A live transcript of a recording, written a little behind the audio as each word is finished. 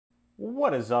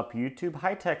What is up, YouTube?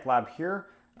 High Tech Lab here,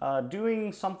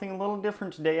 doing something a little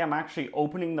different today. I'm actually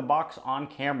opening the box on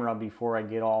camera before I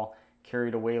get all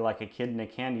carried away like a kid in a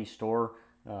candy store,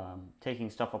 taking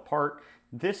stuff apart.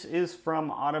 This is from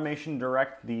Automation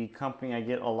Direct, the company I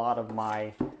get a lot of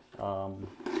my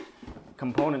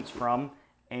components from,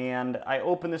 and I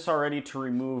opened this already to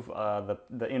remove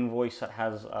the invoice that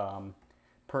has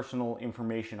personal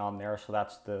information on there. So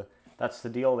that's the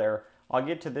deal there. I'll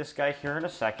get to this guy here in a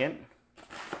second.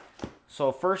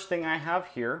 So first thing I have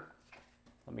here,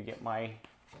 let me get my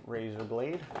razor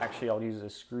blade. Actually, I'll use a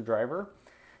screwdriver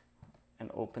and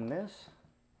open this.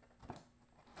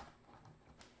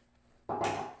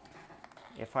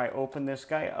 If I open this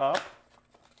guy up,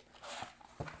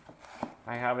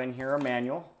 I have in here a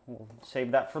manual. We'll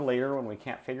save that for later when we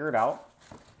can't figure it out.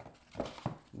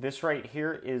 This right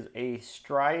here is a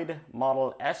Stride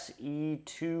model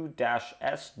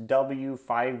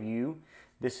SE2-SW5U.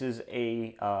 This is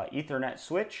a Ethernet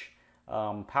switch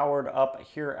powered up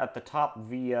here at the top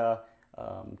via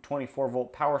 24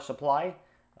 volt power supply.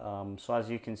 So as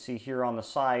you can see here on the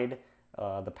side,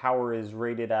 the power is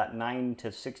rated at 9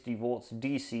 to 60 volts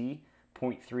DC,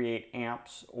 0.38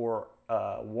 amps, or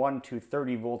 1 to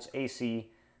 30 volts AC,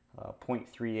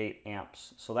 0.38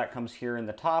 amps. So that comes here in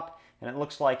the top, and it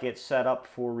looks like it's set up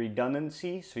for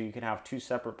redundancy, so you can have two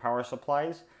separate power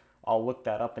supplies. I'll look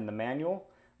that up in the manual.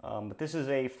 But this is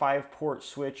a 5-port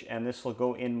switch, and this will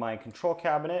go in my control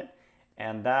cabinet,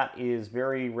 and that is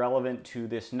very relevant to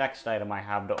this next item I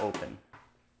have to open.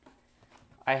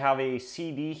 I have a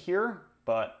CD here,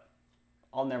 but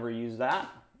I'll never use that.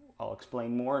 I'll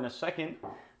explain more in a second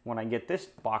when I get this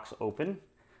box open.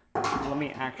 Let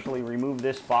me actually remove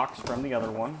this box from the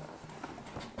other one.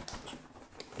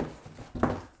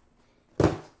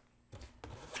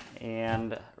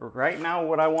 And right now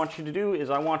what I want you to do is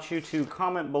I want you to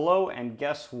comment below and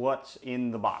guess what's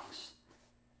in the box.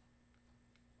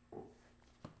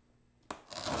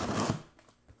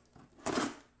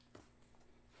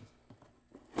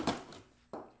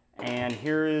 And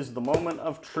here is the moment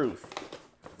of truth.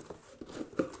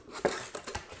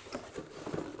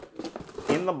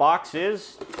 In the box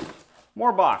is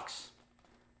more box.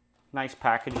 Nice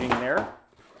packaging there.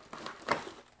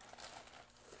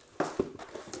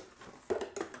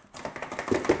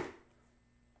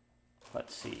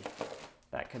 Let's see,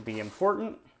 that could be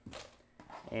important.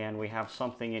 And we have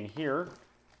something in here.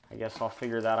 I guess I'll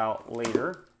figure that out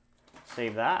later.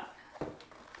 Save that.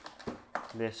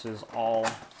 This is all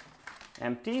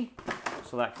empty,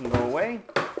 so that can go away.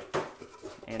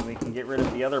 And we can get rid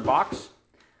of the other box.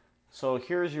 So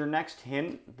here's your next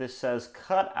hint. This says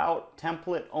cut out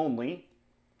template only.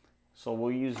 So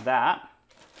we'll use that.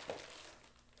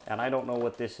 And I don't know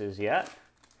what this is yet,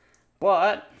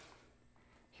 but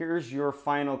here's your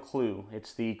final clue.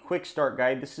 It's the quick start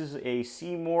guide. This is a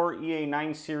Seymour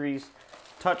EA9 series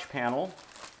touch panel.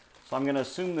 So I'm going to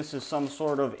assume this is some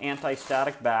sort of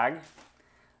anti-static bag.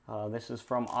 This is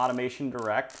from Automation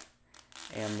Direct,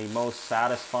 and the most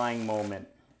satisfying moment,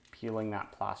 peeling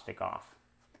that plastic off.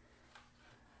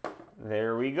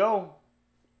 There we go.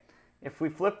 If we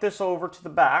flip this over to the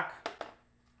back,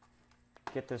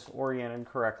 get this oriented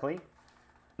correctly,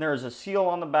 there's a seal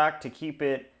on the back to keep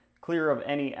it clear of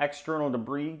any external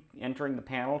debris entering the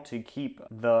panel, to keep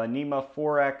the NEMA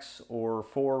 4X or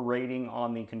 4 rating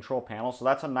on the control panel. So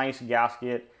that's a nice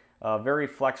gasket, very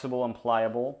flexible and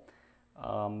pliable.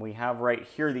 We have right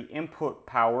here the input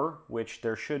power, which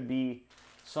there should be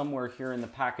somewhere here in the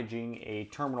packaging a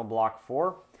terminal block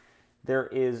for. There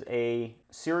is a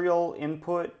serial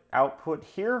input output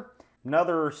here,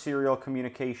 another serial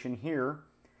communication here,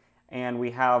 and we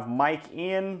have mic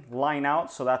in, line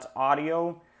out, so that's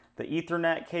audio, the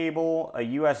Ethernet cable, a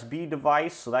USB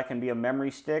device, so that can be a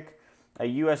memory stick, a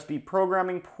USB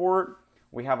programming port.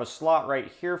 We have a slot right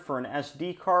here for an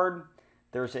SD card.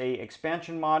 There's a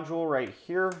expansion module right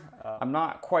here. I'm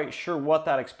not quite sure what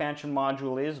that expansion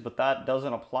module is, but that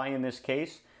doesn't apply in this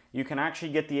case. You can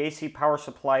actually get the AC power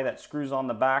supply that screws on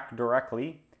the back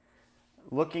directly.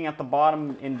 Looking at the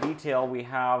bottom in detail, we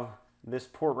have this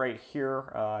port right here.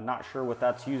 Not sure what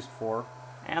that's used for.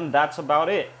 And that's about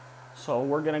it. So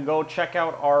we're gonna go check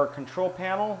out our control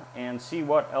panel and see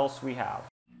what else we have.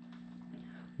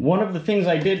 One of the things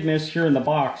I did miss here in the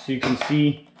box, you can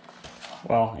see,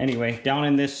 well, anyway, down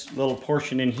in this little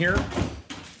portion in here,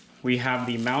 we have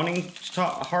the mounting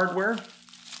hardware.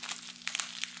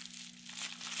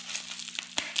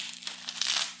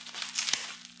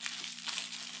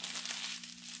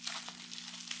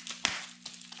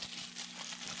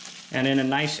 And in a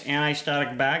nice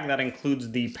anti-static bag that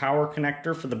includes the power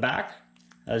connector for the back,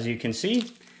 as you can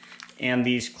see. and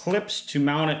these clips to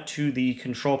mount it to the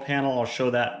control panel. I'll show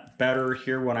that better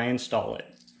here when I install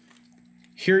it.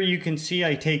 Here you can see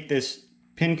I take this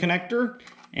pin connector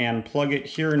and plug it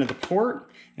here into the port,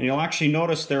 and you'll actually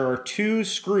notice there are 2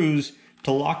 screws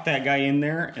to lock that guy in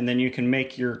there, and then you can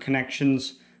make your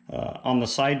connections on the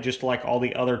side just like all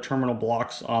the other terminal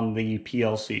blocks on the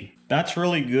PLC. That's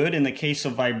really good in the case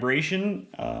of vibration,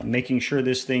 making sure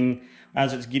this thing,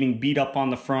 as it's getting beat up on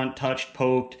the front, touched,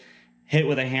 poked, hit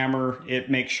with a hammer, it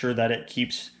makes sure that it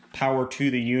keeps power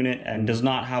to the unit and does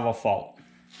not have a fault.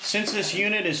 Since this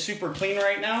unit is super clean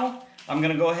right now, I'm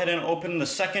going to go ahead and open the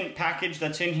second package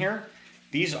that's in here.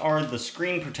 These are the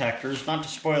screen protectors, not to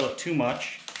spoil it too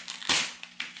much,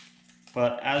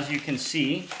 but as you can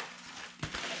see,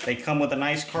 they come with a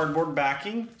nice cardboard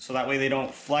backing, so that way they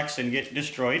don't flex and get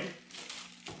destroyed.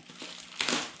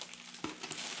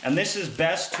 And this is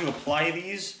best to apply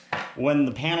these when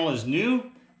the panel is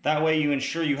new. That way you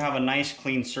ensure you have a nice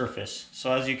clean surface.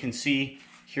 So as you can see,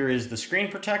 here is the screen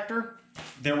protector.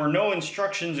 There were no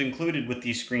instructions included with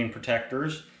these screen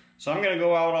protectors, so I'm going to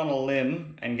go out on a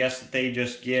limb and guess that they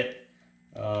just get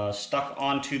stuck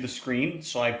onto the screen.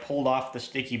 So I pulled off the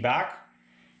sticky back,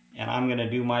 and I'm going to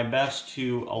do my best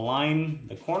to align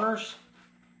the corners.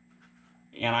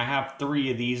 And I have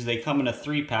 3 of these. They come in a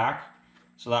 3-pack,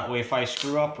 so that way if I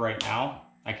screw up right now,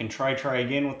 I can try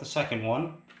again with the second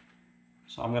one.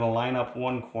 So I'm going to line up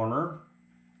one corner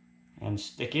and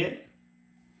stick it,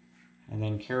 and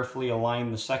then carefully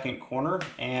align the second corner,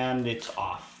 and it's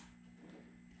off.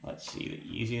 Let's see the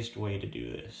easiest way to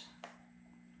do this.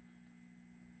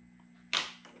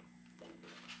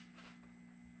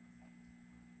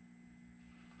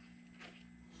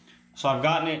 So I've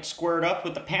gotten it squared up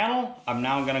with the panel. I'm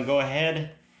now going to go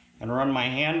ahead and run my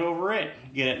hand over it,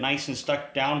 get it nice and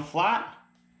stuck down flat,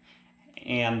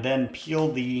 and then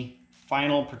peel the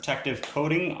final protective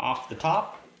coating off the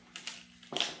top.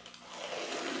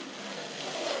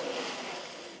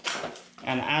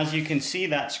 And as you can see,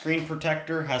 that screen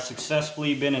protector has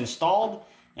successfully been installed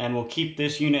and will keep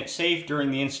this unit safe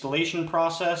during the installation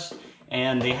process.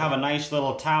 And they have a nice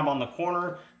little tab on the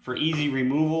corner for easy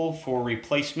removal for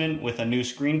replacement with a new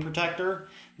screen protector.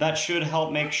 That should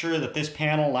help make sure that this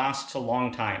panel lasts a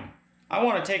long time. I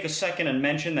want to take a second and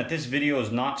mention that this video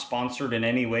is not sponsored in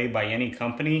any way by any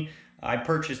company. I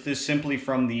purchased this simply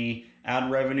from the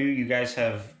ad revenue you guys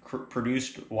have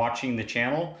produced watching the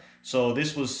channel. So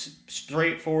this was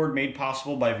straightforward, made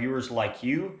possible by viewers like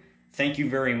you. Thank you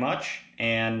very much,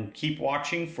 and keep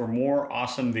watching for more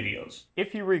awesome videos.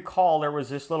 If you recall, there was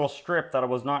this little strip that I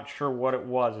was not sure what it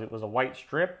was. It was a white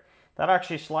strip that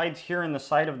actually slides here in the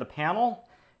side of the panel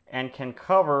and can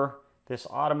cover this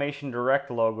Automation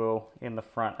Direct logo in the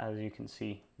front, as you can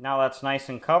see. Now that's nice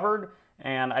and covered,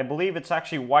 and I believe it's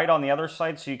actually white on the other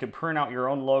side, so you could print out your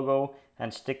own logo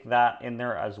and stick that in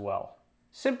there as well.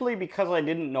 Simply because I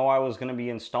didn't know I was going to be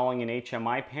installing an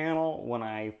HMI panel when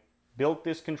I built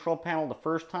this control panel the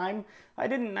first time, I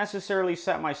didn't necessarily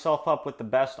set myself up with the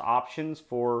best options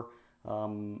for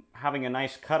having a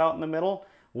nice cutout in the middle.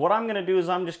 What I'm going to do is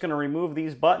I'm just going to remove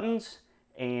these buttons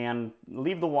and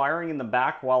leave the wiring in the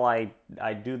back while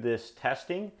I do this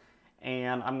testing.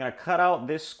 And I'm going to cut out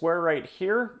this square right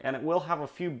here, and it will have a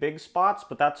few big spots,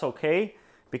 but that's okay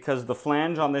because the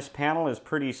flange on this panel is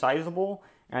pretty sizable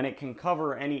and it can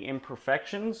cover any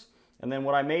imperfections. And then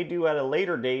what I may do at a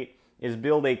later date is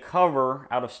build a cover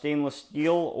out of stainless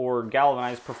steel or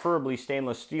galvanized, preferably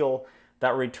stainless steel,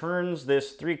 that returns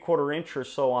this 3/4 inch or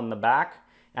so on the back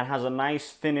and has a nice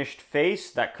finished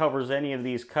face that covers any of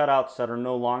these cutouts that are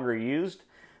no longer used.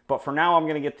 But for now, I'm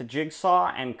going to get the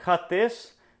jigsaw and cut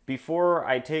this before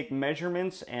I take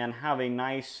measurements and have a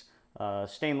nice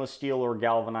stainless steel or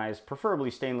galvanized,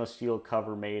 preferably stainless steel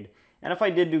cover made. And if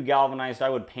I did do galvanized, I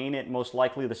would paint it most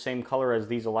likely the same color as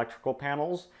these electrical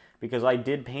panels, because I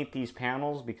did paint these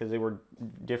panels because they were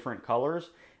different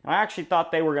colors. And I actually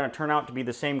thought they were going to turn out to be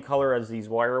the same color as these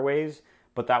wireways,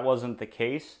 but that wasn't the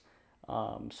case.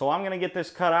 So I'm going to get this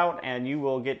cut out and you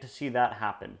will get to see that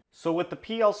happen. So with the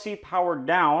PLC powered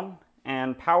down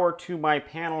and power to my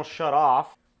panel shut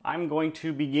off, I'm going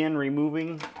to begin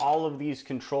removing all of these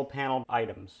control panel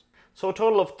items. So a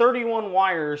total of 31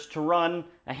 wires to run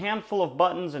a handful of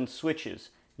buttons and switches.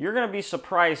 You're going to be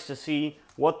surprised to see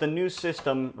what the new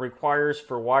system requires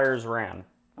for wires ran.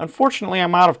 Unfortunately,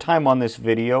 I'm out of time on this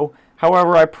video.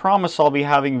 However, I promise I'll be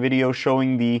having video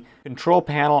showing the control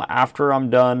panel after I'm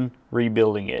done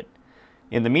rebuilding it.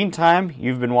 In the meantime,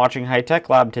 you've been watching High Tech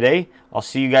Lab today. I'll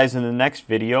see you guys in the next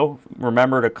video.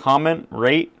 Remember to comment,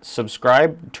 rate,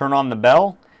 subscribe, turn on the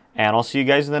bell, and I'll see you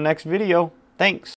guys in the next video. Thanks.